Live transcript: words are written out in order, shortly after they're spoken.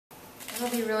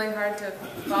probably really hard to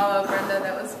follow, Brenda.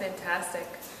 That was fantastic.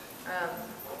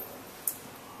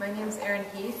 My name's Erin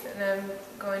Heath, and I'm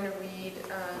going to read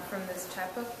from this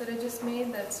chapbook that I just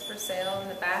made that's for sale in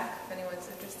the back, if anyone's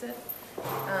interested.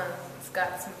 It's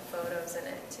got some photos in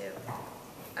it, too.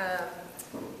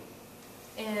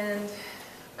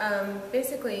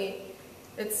 Basically,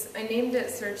 I named it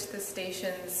Search the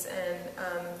Stations, and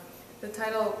the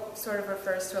title sort of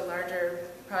refers to a larger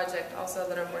project also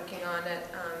that I'm working on.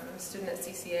 I'm a student at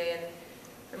CCA, and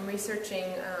I'm researching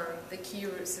the key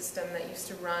route system that used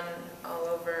to run all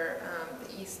over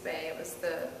the East Bay. It was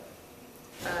the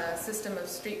system of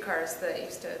streetcars that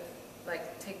used to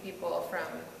take people from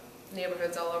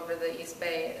neighborhoods all over the East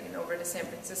Bay and over to San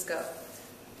Francisco.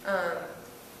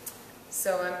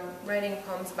 So I'm writing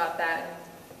poems about that and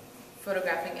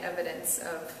photographing evidence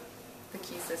of the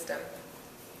key system.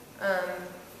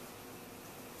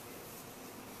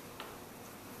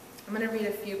 I'm going to read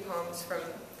a few poems from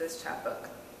this chapbook.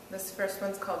 This first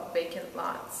one's called Vacant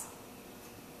Lots.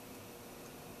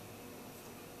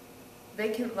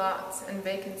 Vacant lots and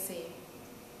vacancy,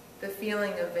 the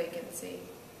feeling of vacancy,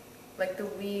 like the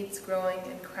weeds growing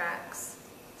in cracks,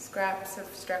 scraps of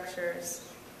structures,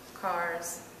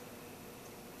 cars,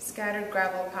 scattered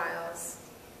gravel piles,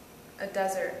 a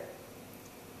desert.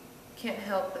 Can't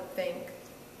help but think,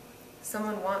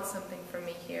 someone wants something from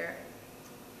me here.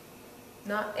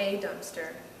 Not a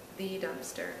dumpster, the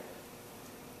dumpster.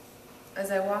 As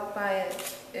I walk by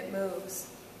it, it moves.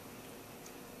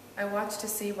 I watch to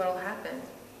see what'll happen.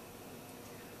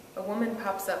 A woman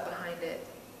pops up behind it,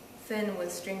 thin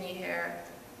with stringy hair,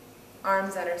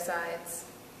 arms at her sides,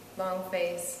 long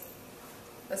face,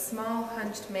 a small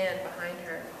hunched man behind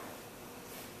her.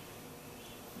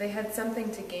 They had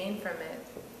something to gain from it,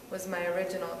 was my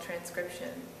original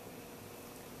transcription.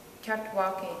 Kept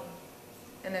walking,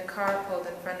 and a car pulled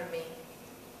in front of me.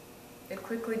 It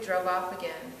quickly drove off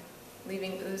again,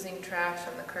 leaving oozing trash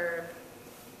on the curb.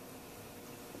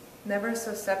 Never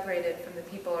so separated from the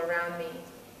people around me,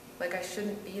 like I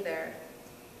shouldn't be there,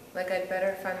 like I'd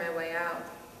better find my way out,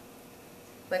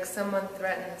 like someone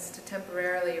threatens to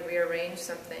temporarily rearrange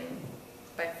something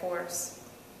by force.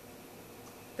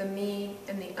 The me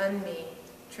and the un-me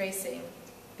tracing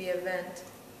the event,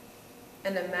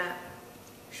 and a map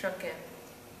shrunken.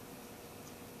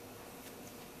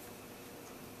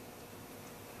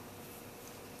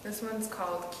 This one's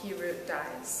called Key Route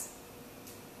Dies.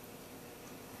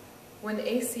 When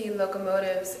AC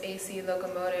locomotives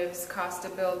cost to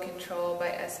build control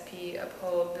by SP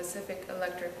uphold Pacific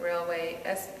Electric Railway,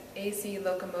 AC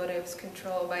locomotives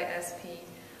control by SP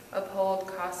uphold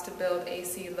cost to build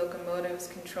AC locomotives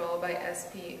control by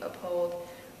SP uphold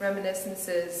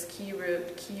reminiscences, key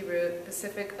route,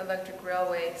 Pacific Electric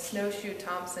Railway, Snowshoe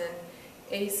Thompson,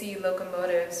 AC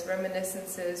locomotives,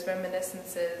 reminiscences,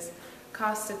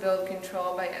 cost to build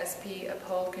control by SP,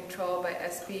 uphold control by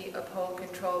SP, uphold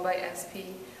control by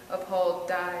SP, uphold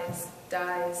dies,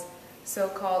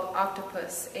 so-called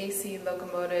octopus, AC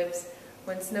locomotives,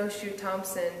 when Snowshoe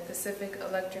Thompson, Pacific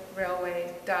Electric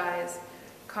Railway, dies,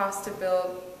 cost to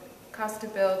build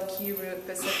key route,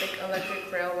 Pacific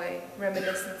Electric Railway,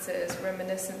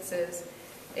 reminiscences,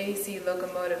 AC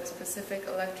locomotives, Pacific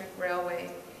Electric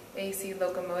Railway, AC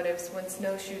locomotives, when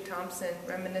Snowshoe Thompson,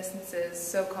 reminiscences,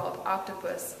 so-called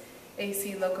octopus,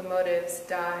 AC locomotives,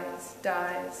 dies,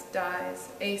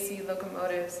 AC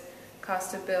locomotives,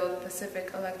 cost to build,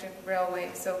 Pacific Electric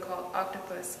Railway, so-called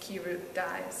octopus, key route,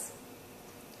 dies.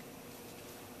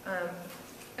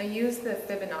 I used the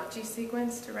Fibonacci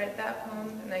sequence to write that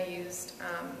poem, and I used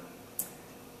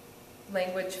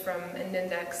language from an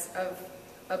index of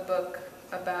a book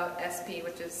about SP,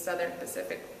 which is Southern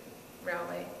Pacific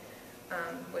Railway,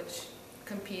 which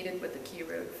competed with the key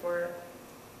route for,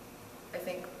 I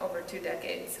think, over 2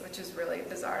 decades, which is really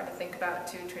bizarre to think about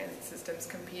 2 transit systems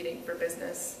competing for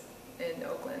business in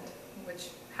Oakland, which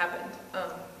happened.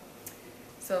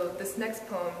 So this next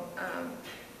poem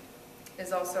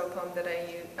is also a poem that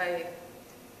I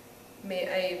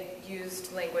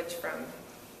used language from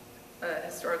a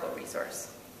historical resource.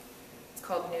 It's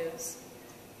called News.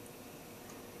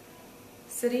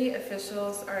 City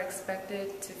officials are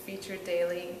expected to feature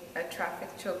daily at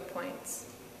traffic choke points.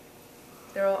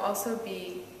 There will also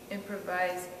be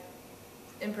improvised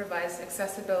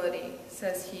accessibility,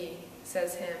 says he,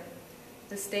 says him.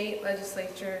 The state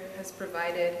legislature has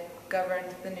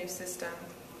governed the new system.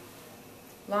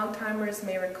 Long-timers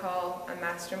may recall a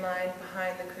mastermind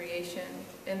behind the creation,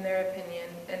 in their opinion,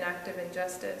 an act of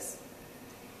injustice.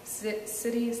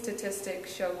 City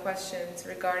statistics show questions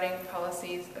regarding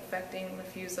policies affecting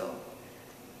refusal.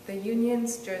 The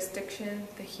union's jurisdiction,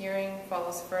 the hearing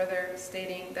follows further,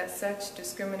 stating that such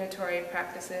discriminatory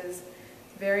practices,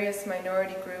 various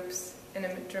minority groups, in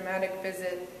a dramatic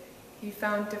visit, he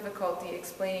found difficulty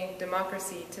explaining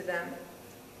democracy to them.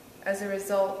 As a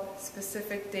result,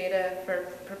 specific data for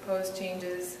proposed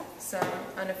changes, some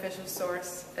unofficial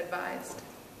source advised.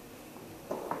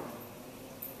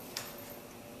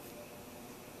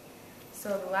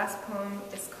 So the last poem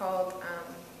is called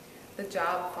The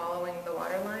Job Following the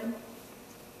Waterline.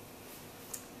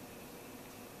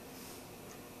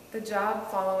 The job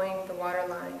following the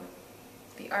waterline.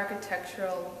 The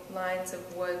architectural lines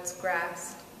of woods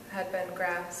had been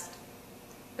grasped.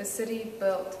 A city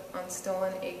built on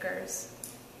stolen acres.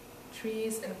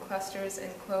 Trees and clusters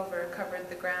and clover covered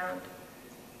the ground.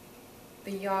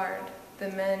 The yard, the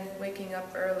men waking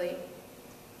up early,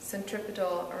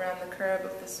 centripetal around the curb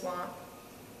of the swamp,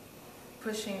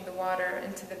 pushing the water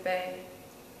into the bay.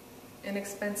 An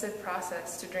expensive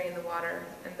process to drain the water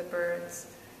and the birds.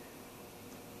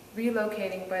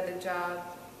 Relocating by the job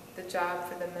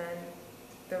for the men,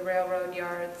 the railroad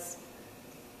yards,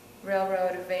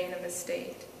 railroad vein of a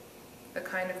state, a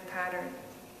kind of pattern.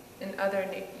 In other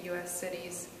U.S.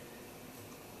 cities,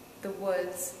 the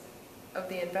woods of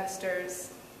the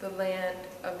investors, the land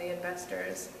of the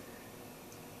investors,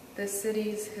 the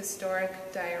city's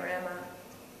historic diorama,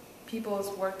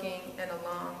 people's working and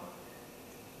along.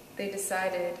 They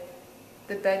decided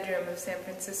the bedroom of San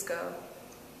Francisco,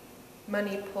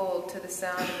 money pulled to the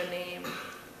sound of a name,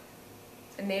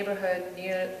 a neighborhood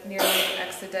nearly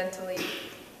accidentally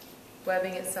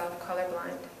webbing itself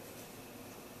colorblind.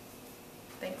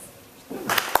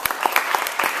 Thanks.